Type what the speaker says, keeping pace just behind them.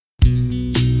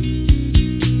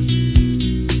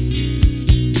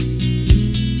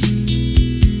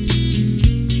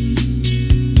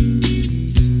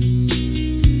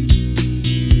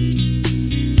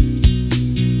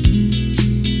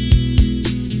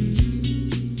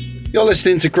You're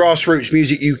listening to Grassroots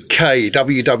Music UK,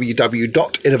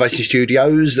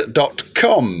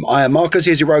 www.innovationstudios.com. I am Marcus.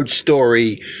 Here's your road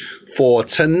story for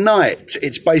tonight.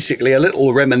 It's basically a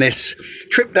little reminisce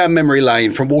trip down memory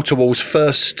lane from Wall to Wall's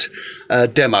first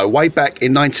demo way back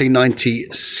in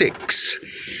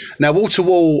 1996. Now, Wall to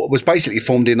Wall was basically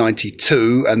formed in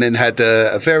 92 and then had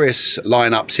various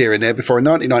lineups here and there before in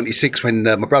 1996 when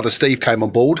my brother Steve came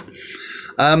on board.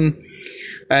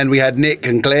 And we had Nick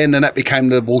and Glenn, and that became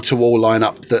the wall-to-wall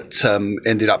lineup that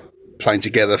ended up playing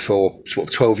together for sort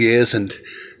of 12 years and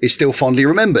is still fondly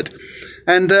remembered.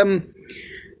 And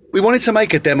we wanted to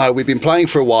make a demo. We've been playing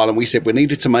for a while, and we said we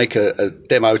needed to make a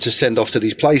demo to send off to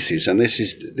these places. And this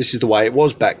is the way it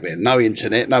was back then. No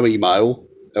internet, no email.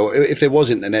 Or if there was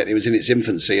internet, it was in its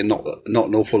infancy and not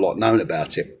an awful lot known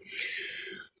about it.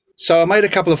 So I made a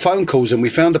couple of phone calls, and we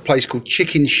found a place called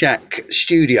Chicken Shack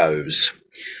Studios,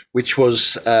 which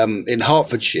was in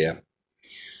Hertfordshire.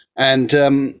 And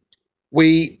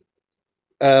we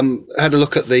had a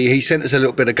look at he sent us a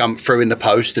little bit of gump through in the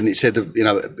post, and it said,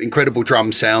 incredible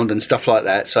drum sound and stuff like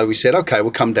that. So we said, okay,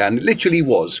 we'll come down. It literally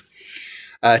was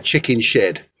Chicken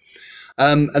Shed.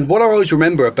 And what I always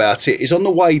remember about it is on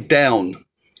the way down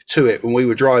to it, when we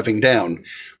were driving down,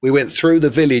 we went through the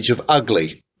village of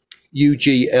Ugley,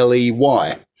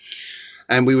 Ugley.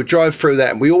 And we would drive through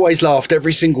that, and we always laughed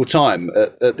every single time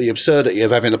at the absurdity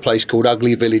of having a place called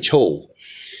Ugley Village Hall,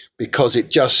 because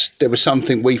there was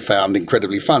something we found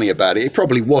incredibly funny about it. It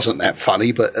probably wasn't that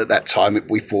funny, but at that time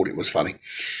we thought it was funny.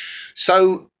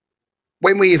 So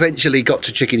when we eventually got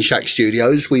to Chicken Shack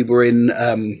Studios, we were in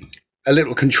a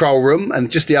little control room,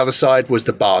 and just the other side was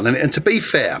the barn. And to be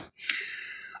fair,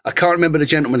 I can't remember the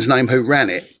gentleman's name who ran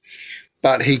it,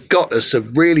 but he got us a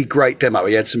really great demo.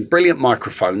 He had some brilliant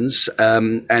microphones,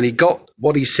 and he got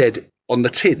what he said on the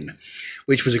tin,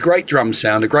 which was a great drum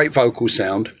sound, a great vocal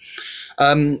sound.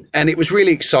 And it was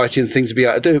really exciting thing to be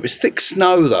able to do. It was thick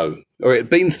snow, though, or it had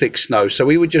been thick snow. So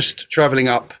we were just travelling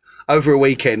up over a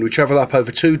weekend. We travelled up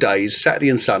over 2 days, Saturday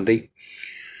and Sunday,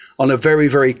 on a very,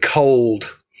 very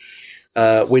cold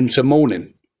winter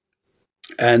morning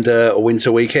and a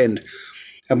winter weekend.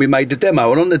 And we made the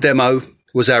demo. And on the demo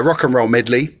was our rock and roll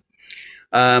medley.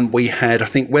 We had, I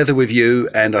think, Weather With You,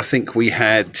 and I think we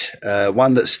had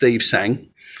one that Steve sang,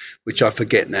 which I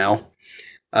forget now.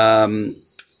 And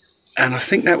I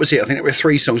think that was it. I think there were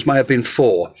 3 songs, may have been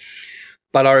 4.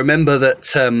 But I remember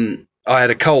that I had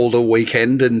a cold all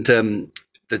weekend, and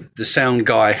the sound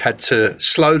guy had to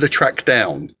slow the track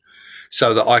down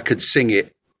so that I could sing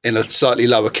it in a slightly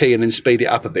lower key and then speed it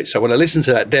up a bit. So when I listen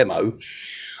to that demo,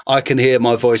 I can hear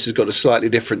my voice has got a slightly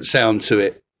different sound to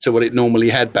it, to what it normally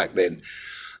had back then.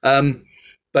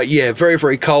 But yeah, very,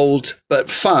 very cold, but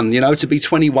fun, to be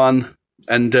 21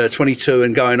 and 22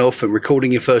 and going off and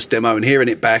recording your first demo and hearing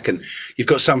it back. And you've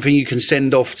got something you can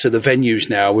send off to the venues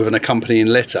now with an accompanying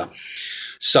letter.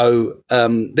 So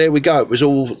there we go. It was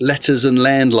all letters and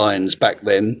landlines back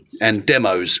then and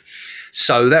demos.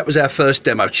 So that was our first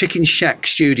demo, Chicken Shack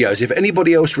Studios. If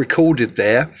anybody else recorded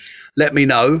there, let me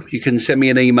know. You can send me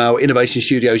an email,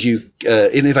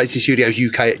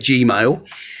 innovationstudiosuk@gmail.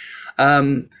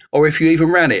 Or if you even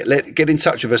ran it, get in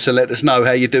touch with us and let us know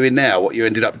how you're doing now, what you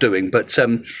ended up doing. But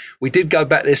we did go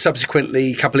back there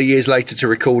subsequently a couple of years later to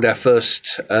record our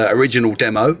first original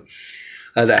demo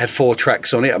that had 4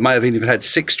 tracks on it. I may have even had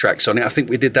 6 tracks on it. I think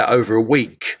we did that over a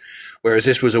week, whereas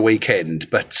this was a weekend.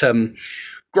 But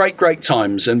great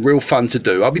times and real fun to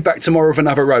do. I'll be back tomorrow with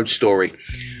another road story.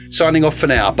 Signing off for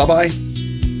now. Bye-bye.